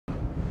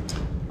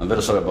I'm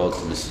very sorry about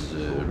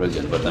Mrs.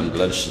 Reagan, but I'm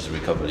glad she's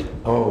recovering.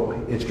 Oh,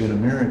 it's been a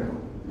miracle.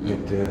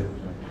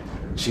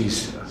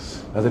 She's,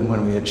 other than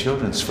when we had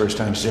children, it's the first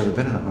time she's ever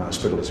been in a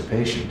hospital as a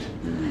patient.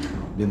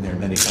 Been there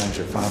many times.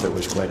 Her father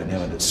was quite an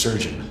eminent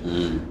surgeon.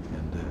 And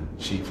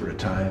she, for a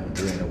time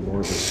during the war,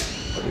 was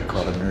what we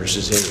call a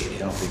nurse's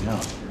aide, helping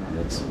out.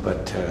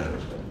 But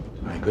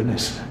my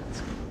goodness,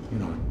 you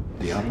know,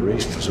 the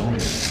operation was only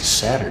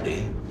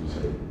Saturday,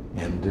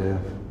 and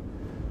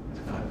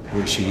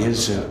here she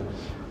is.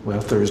 Well,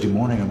 Thursday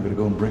morning, I'm going to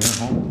go and bring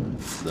her home.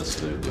 That's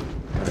very good.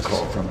 Got a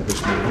call from her this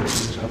morning.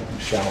 She was up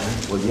and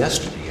showering. Well,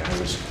 yesterday I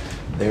was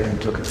there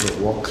and took her for a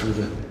walk through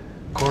the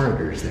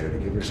corridors there to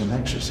give her some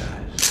exercise.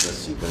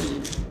 That's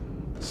encouraging.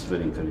 That's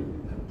very encouraging.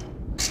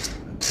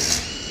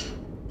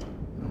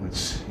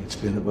 It's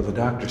been, well, the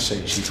doctors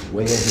say she's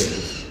way ahead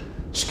of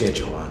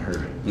schedule on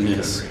her recovery.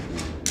 Yes,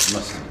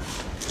 must.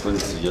 Well,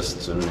 it's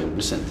just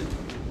recently,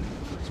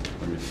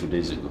 only a few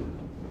days ago.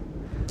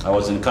 I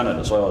was in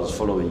Canada, so I was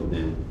following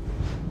the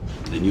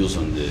news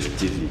on the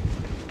TV.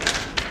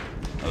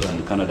 I was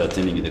in Canada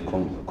attending the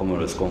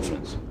Commonwealth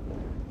Conference.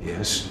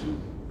 Yes.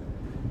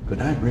 Could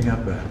I bring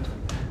up a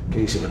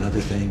case of another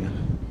thing?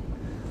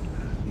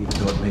 Even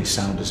though it may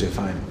sound as if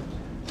I'm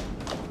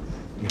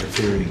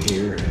interfering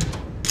here,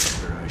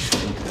 where I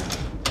shouldn't.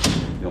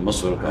 You're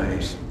most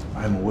welcome.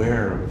 I'm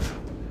aware of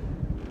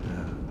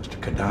Mr.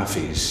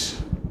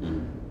 Gaddafi's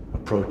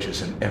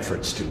approaches and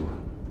efforts to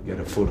get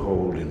a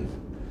foothold in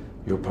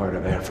your part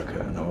of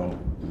Africa and all.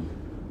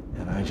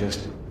 And I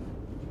just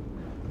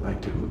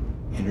like to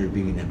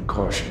intervene and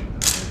caution.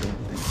 I don't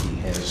think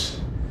he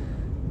has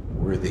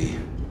worthy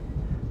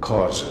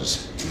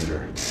causes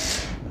that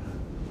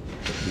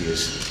he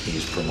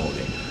is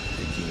promoting. I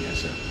think he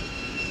has a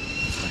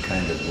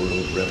kind of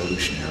world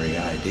revolutionary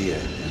idea,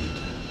 and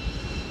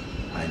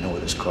I know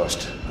it has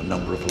cost a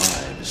number of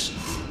lives,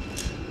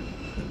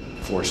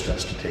 forced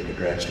us to take a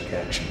drastic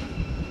action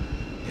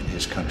in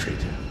his country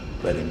to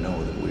let him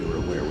know that we were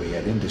aware. We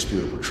had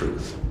indisputable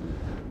truth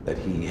that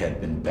he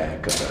had been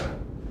back of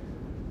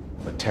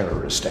a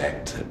terrorist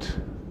act that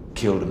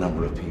killed a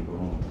number of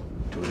people,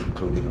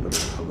 including a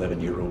little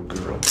 11-year-old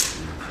girl.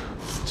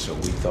 So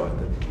we thought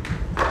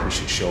that we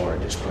should show our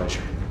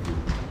displeasure.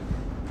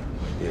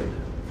 We did.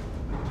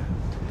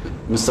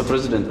 Mr.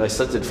 President, I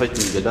started fighting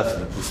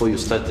Gaddafi before you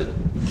started.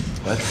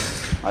 What?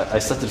 I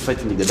started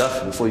fighting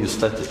Gaddafi before you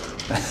started.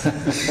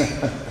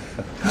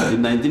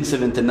 In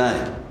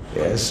 1979.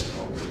 Yes.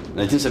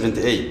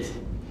 1978,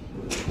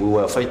 we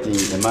were fighting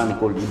a man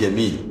called Idi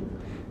Amin.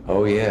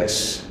 Oh,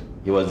 yes.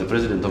 He was the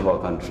president of our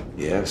country.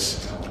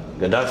 Yes.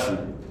 Gaddafi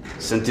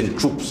sent in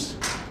troops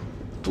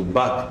to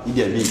back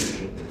Idi Amin.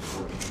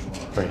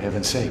 For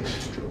heaven's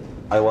sakes.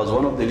 I was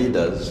one of the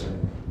leaders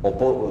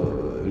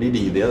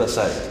leading the other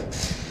side.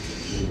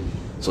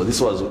 So this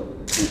was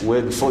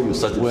way before you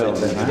started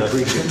fighting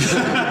Gaddafi.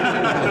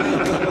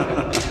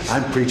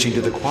 I'm preaching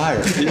to the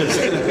choir. Here.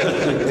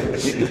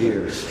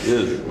 Yes.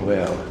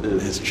 Well,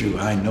 it's true.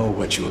 I know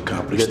what you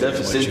accomplished.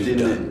 Gaddafi sent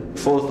in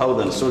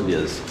 4,000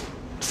 soldiers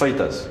to fight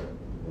us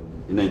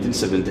in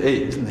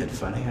 1978. Isn't that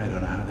funny? I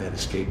don't know how that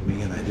escaped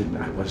me, and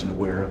I wasn't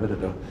aware of it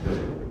at all.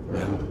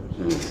 Well,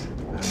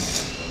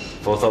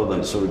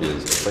 4,000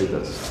 soldiers to fight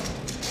us.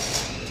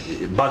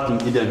 Backing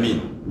Idi Amin,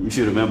 if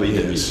you remember Idi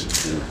Amin. Yes.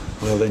 Yeah.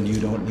 Well, then you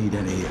don't need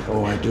any.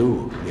 Oh, I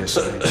do. Yes,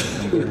 I know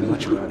very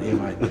much about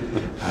him.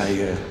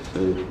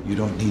 You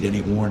don't need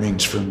any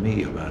warnings from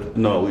me about it.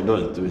 No, we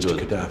don't. We don't.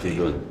 Gaddafi.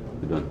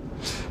 We don't.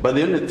 But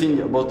the only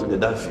thing about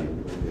Gaddafi,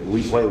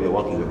 why we are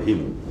working with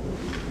him,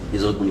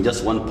 is on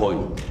just one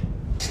point: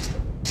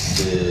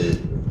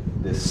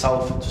 the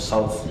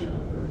south-to-south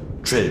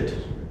trade.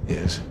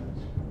 Yes.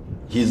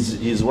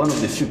 He's one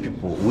of the few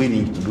people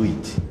willing to do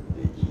it.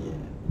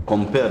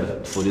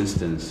 Compared, for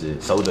instance,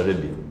 Saudi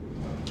Arabia.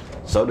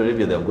 Saudi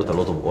Arabia, they have got a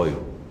lot of oil,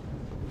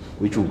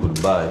 which we could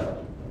buy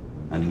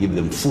and give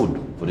them food,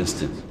 for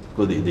instance,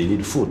 because they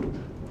need food.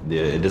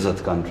 They're a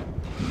desert country.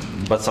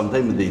 But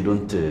sometimes they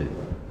don't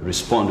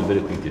respond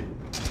very quickly.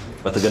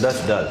 But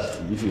Gaddafi does.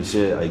 If you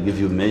say, I give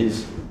you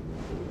maize,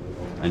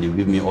 and you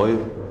give me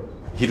oil,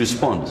 he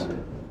responds.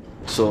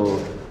 So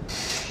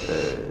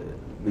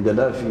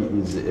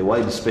Gaddafi is a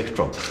wide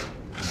spectrum.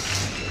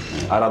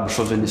 Arab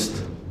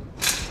chauvinist,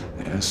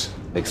 Yes.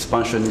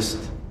 expansionist,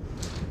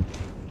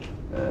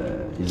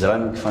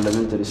 Islamic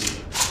fundamentalist,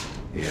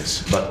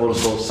 Yes. but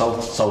also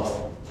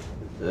South-South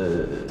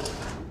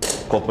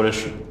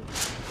cooperation.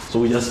 So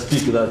we just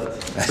speak that.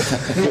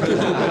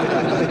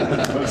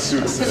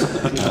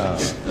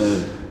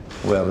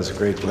 Well, it's a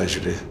great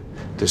pleasure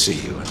to see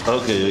you.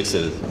 Okay,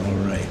 excellent. All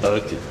right.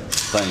 Okay,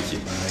 thank you.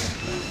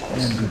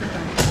 And goodbye.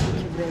 Thank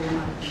you very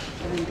much,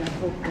 and I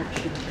hope that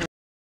you